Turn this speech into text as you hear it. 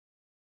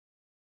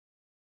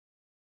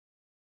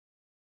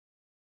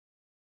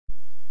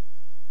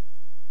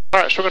All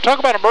right, so we're going to talk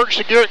about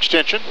emergency gear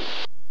extension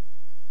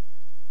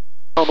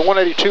on the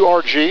 182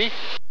 RG.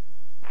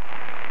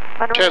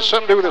 Which has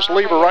something to do with this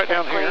lever right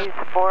down here.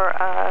 For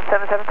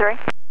 773.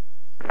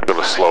 I'm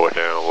going to slow it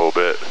down a little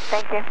bit.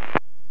 Thank you.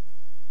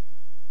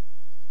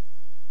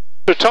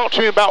 So talk to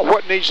me about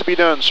what needs to be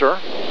done, sir.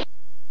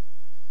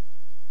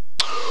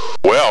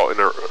 Well, in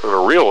a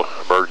real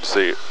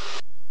emergency,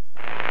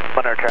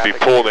 if you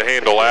pull the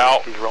handle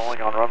out, He's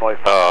rolling on runway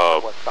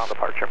 5, westbound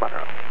departure,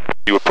 Monroe.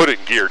 You would put it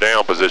in gear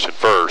down position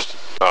first.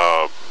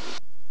 And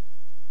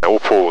we'll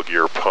pull a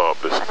gear pump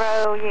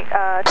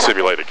to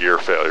simulate a gear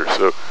failure.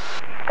 So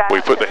we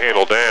put the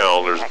handle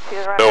down, there's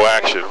no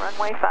action.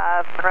 Runway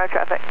 5, Monroe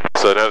traffic.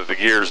 So now that the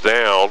gear's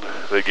down,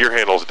 the gear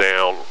handle's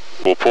down,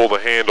 we'll pull the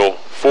handle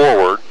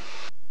forward.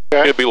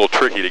 Okay. It'll be a little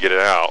tricky to get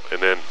it out,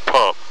 and then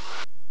pump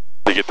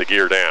to get the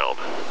gear down.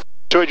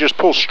 So it just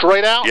pulls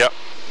straight out? Yep.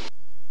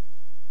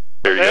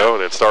 There you go,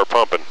 and then start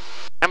pumping.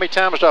 How many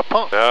times do I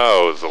pump?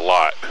 Oh, it's a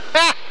lot.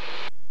 Ah!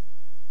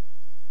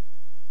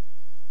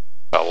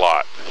 A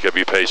lot. You gotta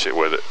be patient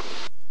with it.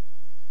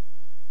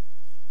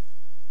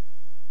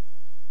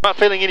 Not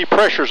feeling any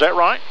pressure, is that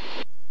right?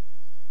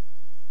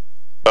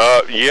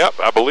 Yep,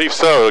 I believe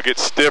so. It'll get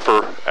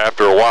stiffer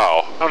after a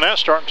while. Oh, now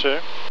it's starting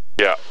to.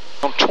 Yeah.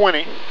 On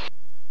 20.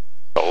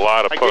 A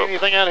lot of I pump. get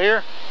anything out of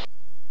here?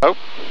 Oh.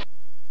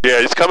 Yeah,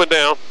 it's coming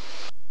down.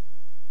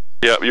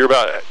 Yep, you're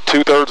about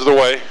 2/3 of the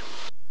way.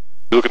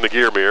 You look in the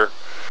gear mirror.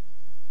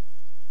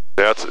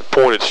 Now it's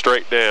pointed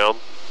straight down.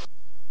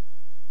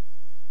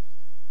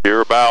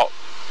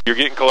 You're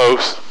getting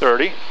close.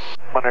 30.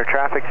 Monroe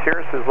traffic,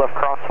 Cirrus is left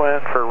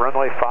crosswind for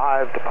runway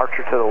 5,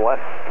 departure to the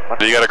west.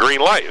 So you got a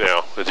green light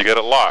now that you got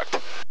it locked.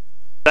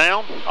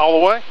 Down all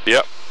the way?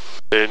 Yep.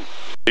 And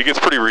it gets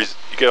pretty, you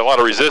get a lot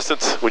of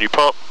resistance when you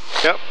pump.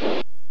 Yep.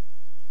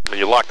 And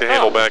you lock the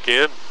handle back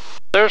in.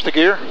 There's the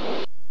gear.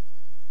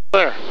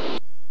 There.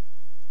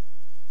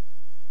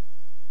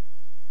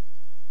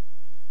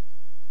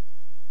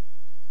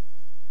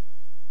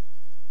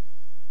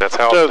 That's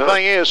how So it's the done.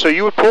 thing is, so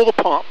you would pull the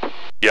pump.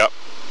 Yep.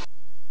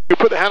 You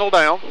put the handle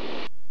down.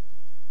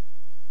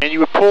 And you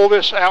would pull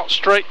this out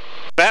straight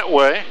that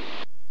way.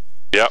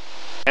 Yep.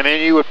 And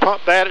then you would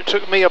pump that. It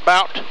took me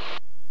about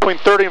between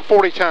 30 and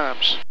 40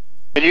 times.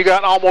 And you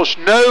got almost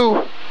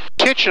no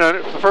tension on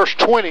it for the first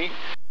 20.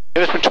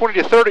 And it's from 20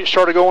 to 30, it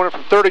started going, and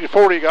from 30 to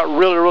 40, it got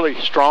really,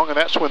 really strong, and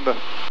that's when the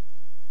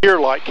gear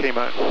light came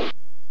on.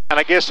 And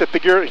I guess if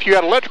you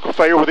had electrical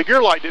failure where the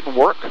gear light didn't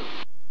work,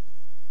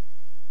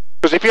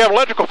 because if you have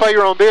electrical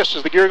failure on this,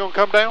 is the gear going to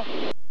come down?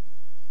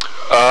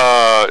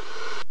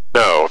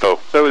 No.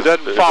 So it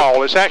doesn't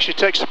fall. It actually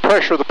takes the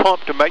pressure of the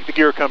pump to make the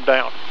gear come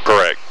down.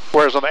 Correct.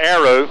 Whereas on the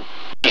Arrow, it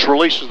just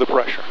releases the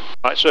pressure.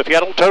 All right, so if you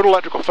had a total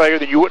electrical failure,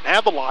 then you wouldn't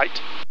have the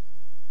light,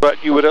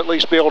 but you would at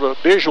least be able to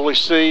visually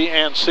see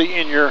and see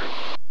in your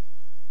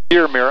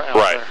gear mirror out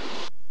there.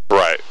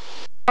 Right.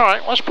 All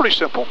right, well, that's pretty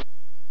simple.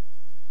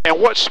 And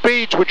what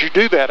speeds would you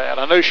do that at?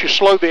 I noticed you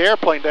slowed the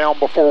airplane down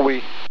before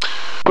we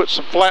put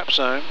some flaps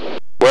on.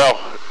 Well,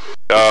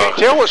 can't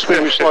tell what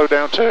speed we slowed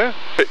down to.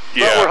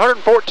 Yeah. We're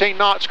 114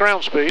 knots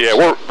ground speed. Yeah,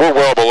 we're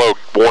well below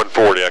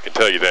 140, I can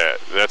tell you that.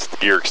 That's the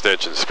gear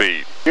extension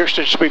speed. Gear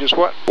extension speed is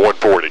what?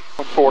 140.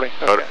 140.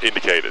 Okay.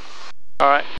 Indicated. All right.